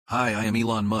Hi, I am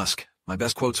Elon Musk. My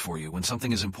best quote's for you. When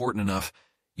something is important enough,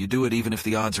 you do it even if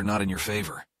the odds are not in your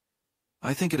favor.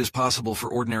 I think it is possible for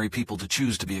ordinary people to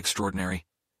choose to be extraordinary.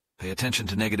 Pay attention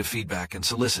to negative feedback and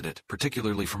solicit it,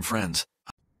 particularly from friends.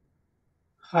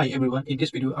 Hi everyone, in this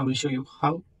video I will show you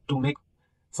how to make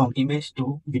from image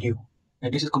to video,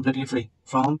 and this is completely free.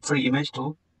 From free image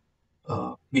to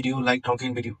video like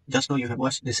talking video. Just know you have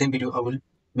watched the same video I will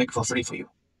make for free for you.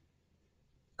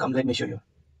 Come, let me show you.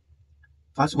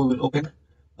 First we will open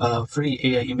a free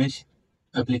AI image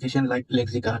application like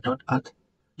Lixica.art.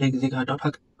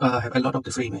 Lixica.art have a lot of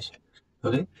the free image.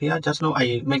 Okay, here just now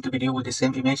I make the video with the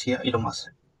same image here, Elon Musk.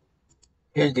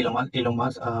 Here is the Elon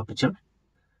Musk picture,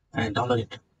 and download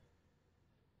it.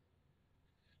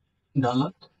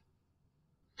 Download.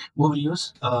 We will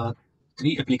use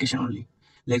three application only: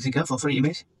 Lixica for free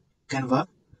image, Canva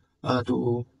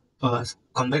to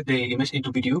convert the image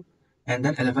into video, and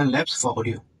then ElevenLabs for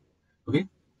audio. Okay,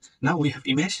 now we have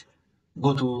image.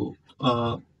 Go to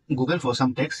Google for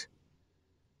some text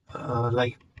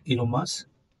like Elon Musk.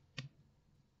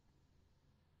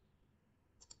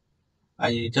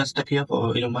 I just type here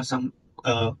for Elon Musk some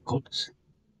codes.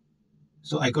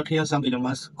 So I got here some Elon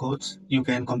Musk codes. You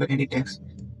can convert any text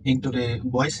into the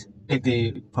voice. Take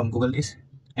the from Google this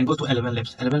and go to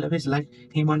ElevenLabs. ElevenLabs is like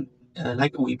human,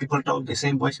 like we people talk the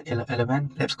same voice.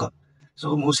 ElevenLabs code.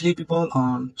 So mostly people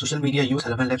on social media use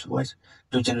ElevenLabs voice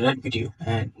to generate video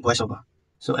and voiceover.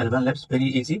 So ElevenLabs very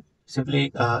easy.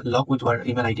 Simply log with your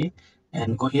email ID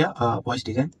and go here voice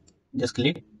design. Just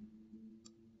click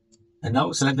and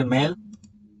now select the male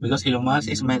because Elon Musk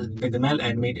is male. Take the male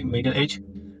and middle age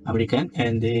American,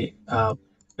 and they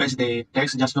paste the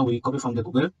text just now we copy from the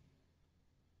Google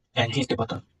and hit the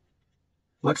button.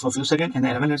 Wait for a few seconds and the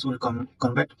ElevenLabs will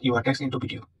convert your text into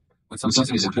video. When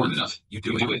something is important enough, you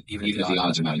do it even if the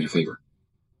odds are not in your favor.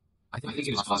 I think it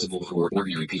is possible for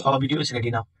ordinary people. Our video is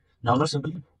ready now. Download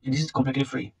simply. This is completely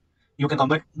free. You can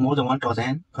convert more than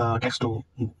 1,000 text to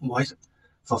voice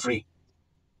for free.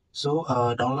 So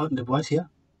download the voice here.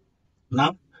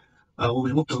 Now we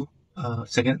will move to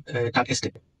second third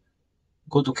step.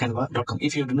 Go to canva.com.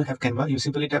 If you do not have Canva, you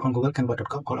simply type on Google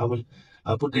canva.com, or I will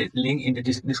put the link in the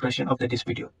description of this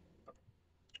video.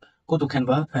 Go to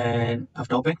Canva and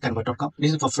after open canva.com.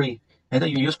 This is for free. Either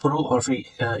you use Pro or free,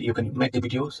 you can make the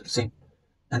videos same.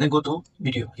 And then go to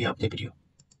video. Here, the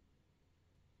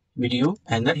video,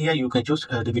 and then here you can choose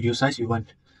the video size you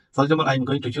want. For example, I'm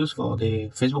going to choose for the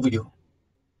Facebook video.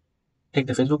 Take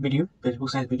the Facebook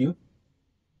size video.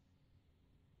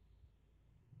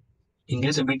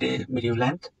 Increase a bit the video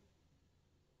length.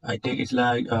 I think it's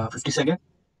like 50 seconds.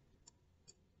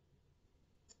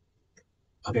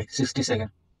 Okay, 60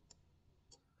 seconds.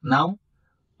 Now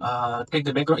take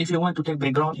the background. If you want to take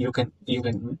background, you can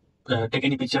take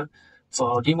any picture.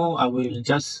 For demo, I will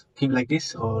just keep like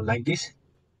this or like this.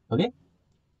 Okay.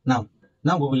 Now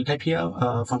we will type here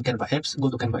from Canva apps.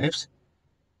 Go to Canva apps.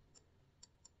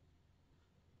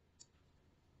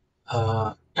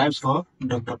 Types for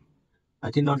dot. I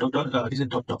think not dot. This is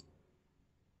dot.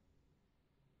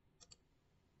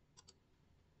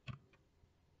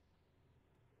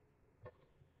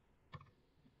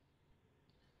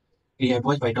 AI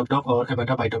voice by dot or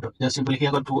avatar by dot. Just simply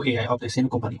here got two AI of the same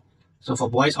company. So for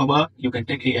voice over, you can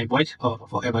take AI voice, or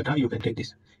for avatar, you can take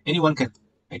this. Anyone can.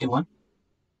 Item one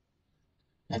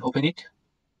and open it.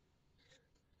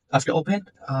 After open,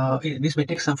 this may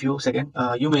take some few seconds.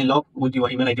 You may log with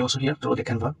your email ID also here through the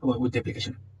Canva with the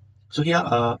application. So here,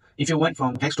 if you went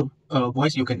from text to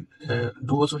voice, you can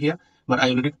do also here. But I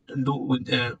already do with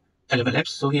ElevenLabs.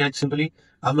 So here, simply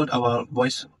upload our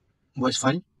voice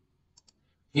file.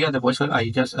 Here, the voice file I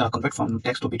just convert from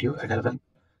text to video at Eleven.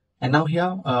 And now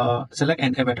here, select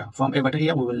an avatar. From avatar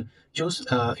here, we will choose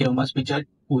Elon Musk picture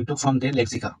we took from the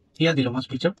Lixica. Here, the Elon Musk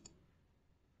picture.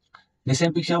 The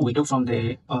same picture we took from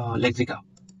the Lixica.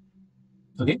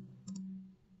 Okay.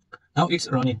 Now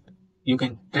it's running. You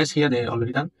can test here. They're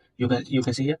already done. You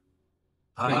can see here.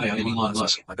 Hi, I am Elon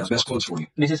Musk. My best quote's for you.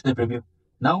 This is the preview.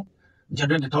 Now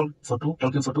generate the talking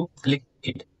photo. Click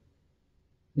it.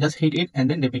 Just hit it,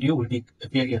 and then the video will be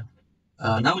appear here.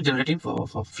 Now generating for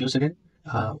a few seconds.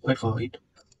 Wait for it.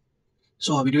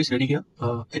 So our video is ready here.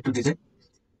 Add to design.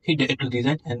 Hit the add to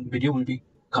design, and video will be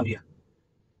come here.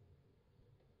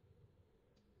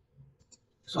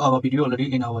 So our video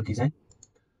already in our design.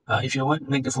 If you want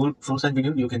make the full size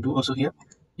video, you can do also here.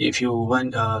 If you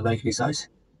want like resize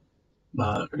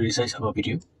our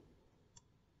video.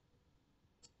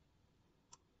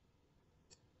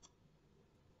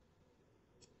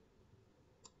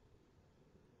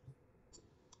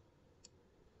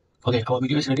 Okay, our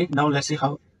video is ready. Now let's see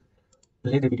how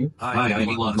Play the video. Hi, I'm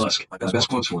Elon Musk. My best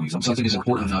quotes for you. Something is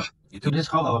important enough. So this is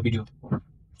how our video.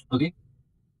 Okay.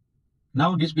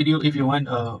 Now this video, if you want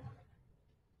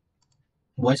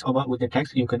voice over with the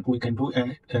text, we can do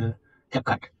a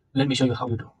CapCut. Let me show you how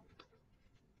you do.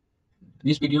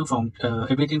 This video from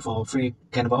everything for free.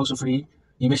 Canva also free.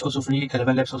 Image also free.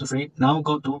 ElevenLab also free. Now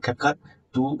go to CapCut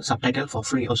to subtitle for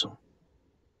free also.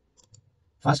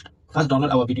 First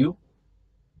download our video.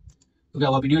 Okay,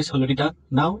 our video is already done.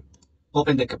 Now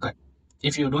open the CapCut.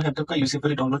 If you don't have CapCut, you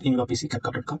simply download in your PC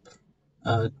Capcut.com.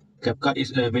 CapCut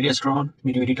is a very strong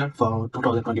video editor for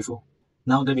 2024.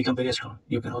 Now they become very strong.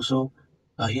 You can also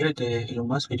here the Elon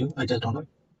Musk video I just download.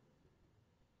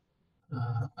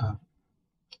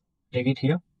 Take it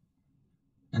here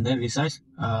and then resize.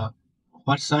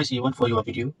 What size you want for your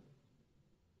video?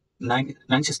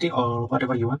 960 or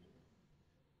whatever you want.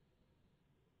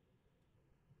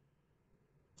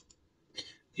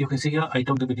 You can see here I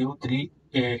took the video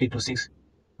 3:8:6.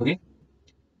 Okay.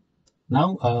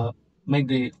 Now make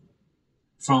the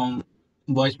from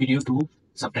voice video to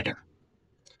subtitle.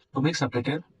 To make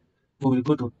subtitle, we will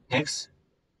go to text.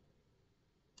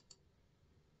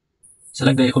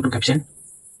 Select the auto caption.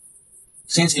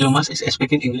 Since Elon Musk is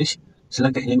speaking English,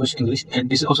 select the language English, and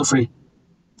this is also free.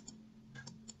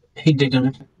 Hit the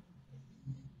generate.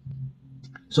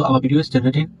 So our video is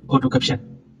generating auto caption.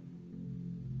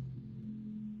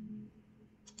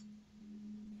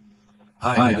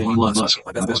 Hi, I'm Elon Musk.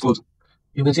 My best quotes.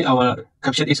 You can see our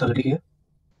caption is already here.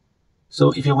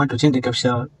 So if you want to change the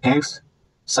caption text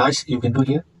size, you can do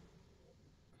here.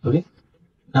 Okay.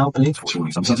 Now play.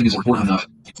 Something is important enough.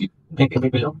 Make a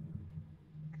bit below.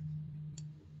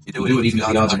 You do it even if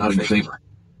the odds are not in your favor.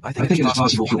 I think it is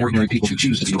possible for ordinary people to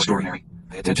choose to be extraordinary.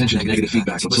 Pay attention to negative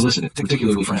feedback unsolicited,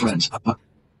 particularly from friends.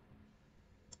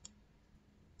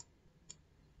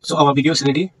 So our video is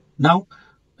ready. Now,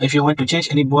 if you want to change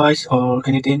any voice or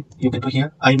anything, you can do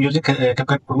here. I'm using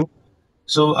Capcut Pro.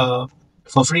 So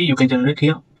for free, you can generate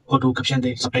here or to caption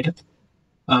the subtitle.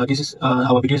 This is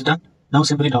our video is done. Now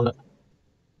simply download.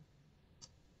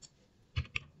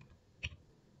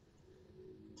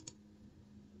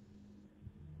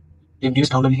 The video is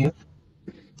downloaded here.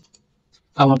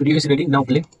 Our video is ready. Now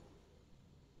play.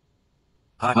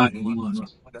 Hi, I'm Elon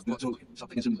Musk. My best quotes.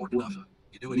 Something is important enough.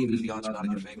 You do it even if the odds are not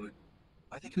in your favor.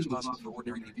 I think it is possible for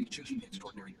ordinary people to choose to be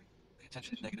extraordinary. Pay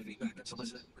attention to negative feedback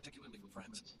unsolicited, particularly with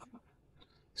friends.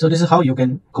 So this is how you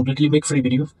can completely make free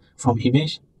video from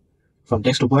image, from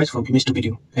text to voice, from image to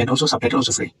video, and also subtitle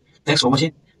also free. Thanks for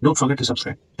watching. Don't forget to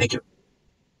subscribe. Thank you.